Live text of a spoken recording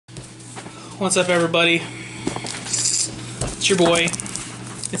What's up, everybody? It's your boy.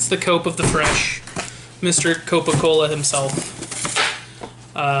 It's the Cope of the Fresh, Mr. Coca-Cola himself.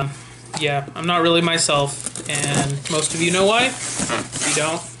 Yeah, I'm not really myself, and most of you know why. If you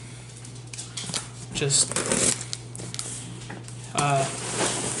don't, just,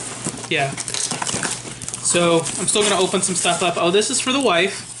 yeah. So, I'm still gonna open some stuff up. Oh, this is for the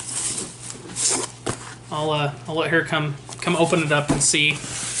wife. I'll let her come open it up and see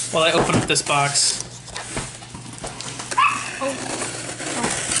while I open up this box. Oh,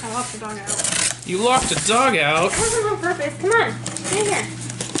 I locked the dog out. You locked a dog out? It wasn't on purpose. Come on, get in here.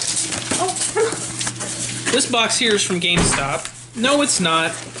 Oh, come on. This box here is from GameStop. No, it's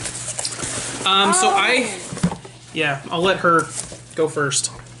not. So yeah, I'll let her go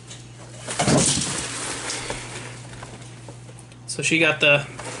first. So she got the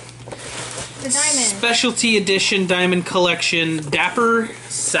diamond specialty edition diamond collection Dapper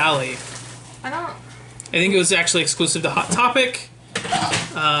Sally. I think it was actually exclusive to Hot Topic.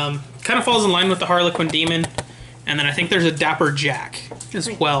 Kind of falls in line with the Harlequin Demon, and then I think there's a Dapper Jack as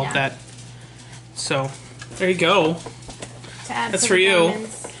well. Yeah. So there you go. That's for you.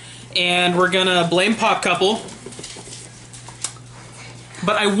 Diamonds. And we're gonna blame Pop Couple,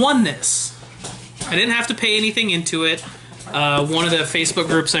 but I won this. I didn't have to pay anything into it. One of the Facebook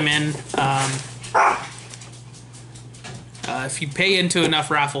groups I'm in, if you pay into enough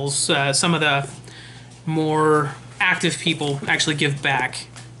raffles, some of the more active people actually give back.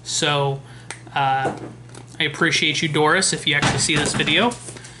 So I appreciate you, Doris, if you actually see this video.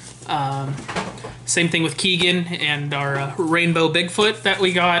 Same thing with Keegan and our Rainbow Bigfoot that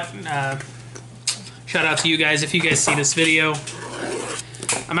we got. Shout out to you guys if you guys see this video.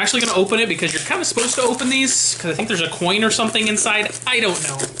 I'm actually going to open it because you're kind of supposed to open these because I think there's a coin or something inside. I don't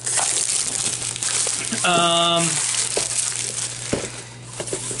know.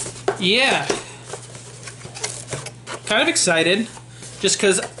 Yeah. Kind of excited just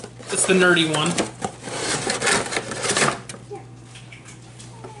because it's the nerdy one.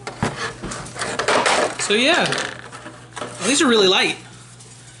 So yeah. Well, these are really light.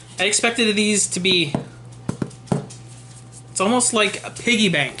 I expected these to be... It's almost like a piggy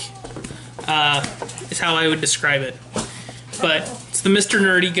bank, is how I would describe it. But it's the Mr.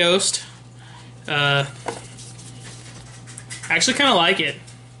 Nerdy Ghost. I actually kind of like it.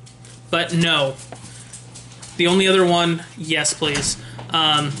 But no. The only other one, yes please.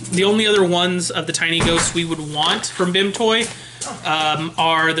 The only other ones of the tiny ghosts we would want from BimToy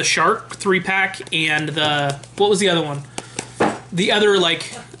are the Shark 3-pack and the... What was the other one? The other,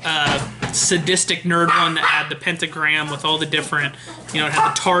 like... sadistic nerd one that had the pentagram with all the different, you know, it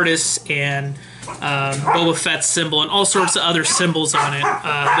had the TARDIS and Boba Fett's symbol and all sorts of other symbols on it.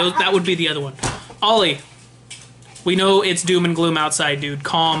 That would be the other one. Ollie, we know it's doom and gloom outside, dude.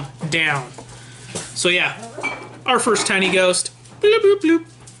 Calm down. So yeah, our first tiny ghost. Bloop, bloop, bloop.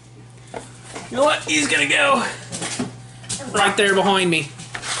 You know what? He's gonna go right there behind me.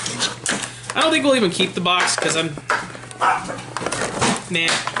 I don't think we'll even keep the box because I'm... Nah.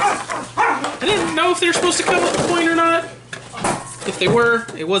 I didn't know if they were supposed to come with a coin or not. If they were,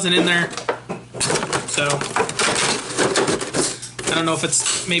 it wasn't in there. So, I don't know if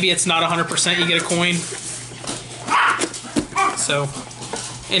it's... Maybe it's not 100% you get a coin. So,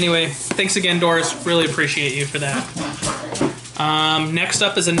 anyway, thanks again, Doris. Really appreciate you for that. Next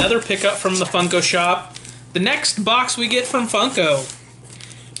up is another pickup from the Funko shop. The next box we get from Funko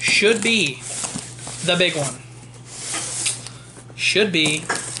should be the big one. Should be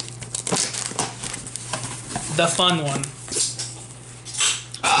the fun one.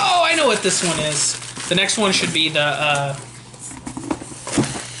 Oh, I know what this one is. The next one should be the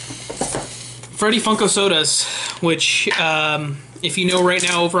Freddy Funko Sodas, which, if you know right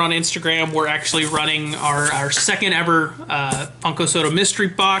now over on Instagram, we're actually running our second ever Funko Soda mystery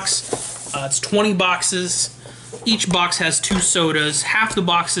box. It's 20 boxes. Each box has 2 sodas. Half the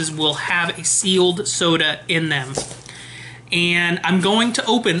boxes will have a sealed soda in them. And I'm going to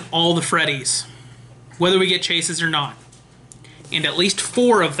open all the Freddys, whether we get chases or not. And at least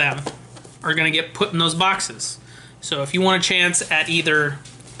 4 of them are going to get put in those boxes. So if you want a chance at either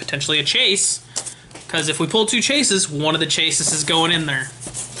potentially a chase, because if we pull 2 chases, one of the chases is going in there.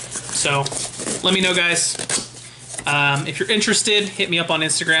 So let me know, guys. If you're interested, hit me up on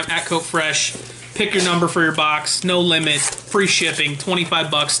Instagram at CopeFresh. Pick your number for your box. No limit. Free shipping. 25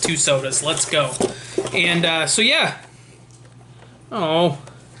 bucks, 2 sodas. Let's go. And so yeah. Oh,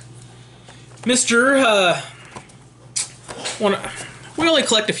 Mr. We only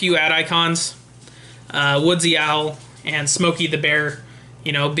collect a few ad icons. Woodsy Owl and Smokey the Bear,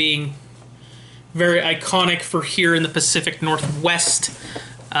 you know, being very iconic for here in the Pacific Northwest.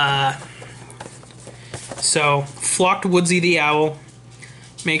 So, Flocked Woodsy the Owl.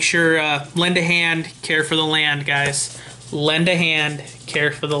 Make sure, lend a hand, care for the land, guys. Lend a hand,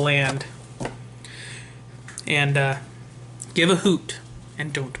 care for the land. And give a hoot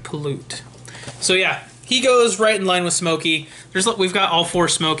and don't pollute. So yeah, he goes right in line with Smokey. We've got all 4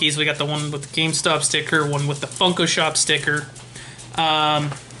 Smokies. We got the one with the GameStop sticker, one with the Funko Shop sticker,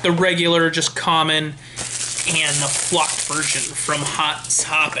 the regular, just common, and the flocked version from Hot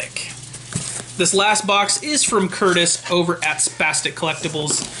Topic. This last box is from Curtis over at Spastic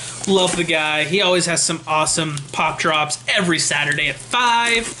Collectibles. Love the guy. He always has some awesome pop drops every Saturday at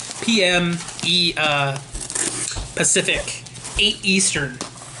 5 p.m. Pacific, 8 Eastern.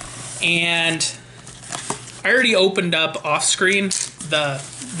 And I already opened up off screen the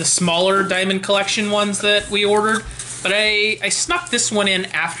smaller Diamond Collection ones that we ordered, but I snuck this one in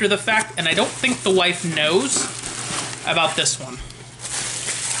after the fact, and I don't think the wife knows about this one.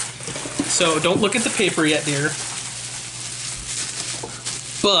 So don't look at the paper yet, dear.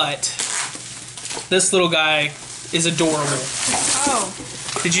 But this little guy is adorable. Oh.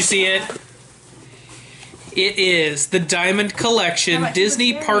 Did you see it? It is the Diamond Collection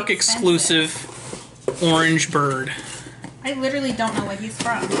Disney Park exclusive Orange Bird. I literally don't know what he's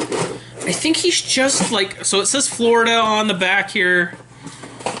from. I think he's just like, so it says Florida on the back here.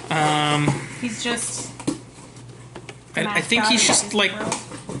 He's just... I think he's just like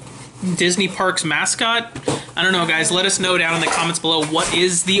Disney Park's mascot. I don't know, guys. Let us know down in the comments below what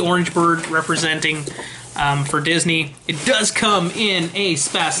is the Orange Bird representing for Disney. It does come in a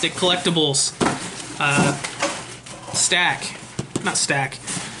Spastic Collectibles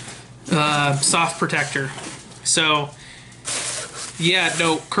soft protector. So yeah,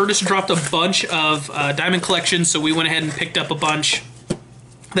 no, Curtis dropped a bunch of Diamond Collection, so we went ahead and picked up a bunch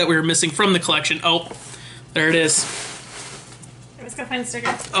that we were missing from the collection. Oh, there it is. Always gotta find the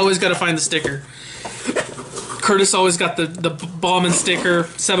sticker. Always gotta find the sticker. Curtis always got the Bauman sticker,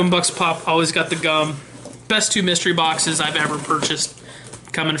 $7 pop, always got the gum. Best 2 mystery boxes I've ever purchased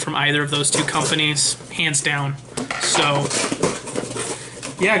coming from either of those 2 companies, hands down. So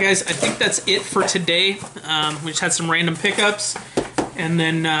yeah, guys, I think that's it for today. We just had some random pickups, and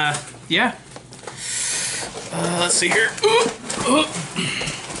then yeah, let's see here.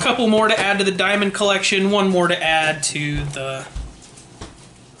 A couple more to add to the Diamond Collection, one more to add to the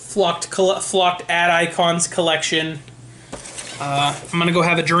flocked ad icons collection. I'm gonna go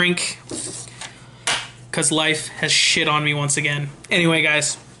have a drink because life has shit on me once again. Anyway,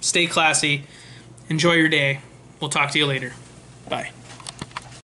 guys, stay classy. Enjoy your day. We'll talk to you later. Bye.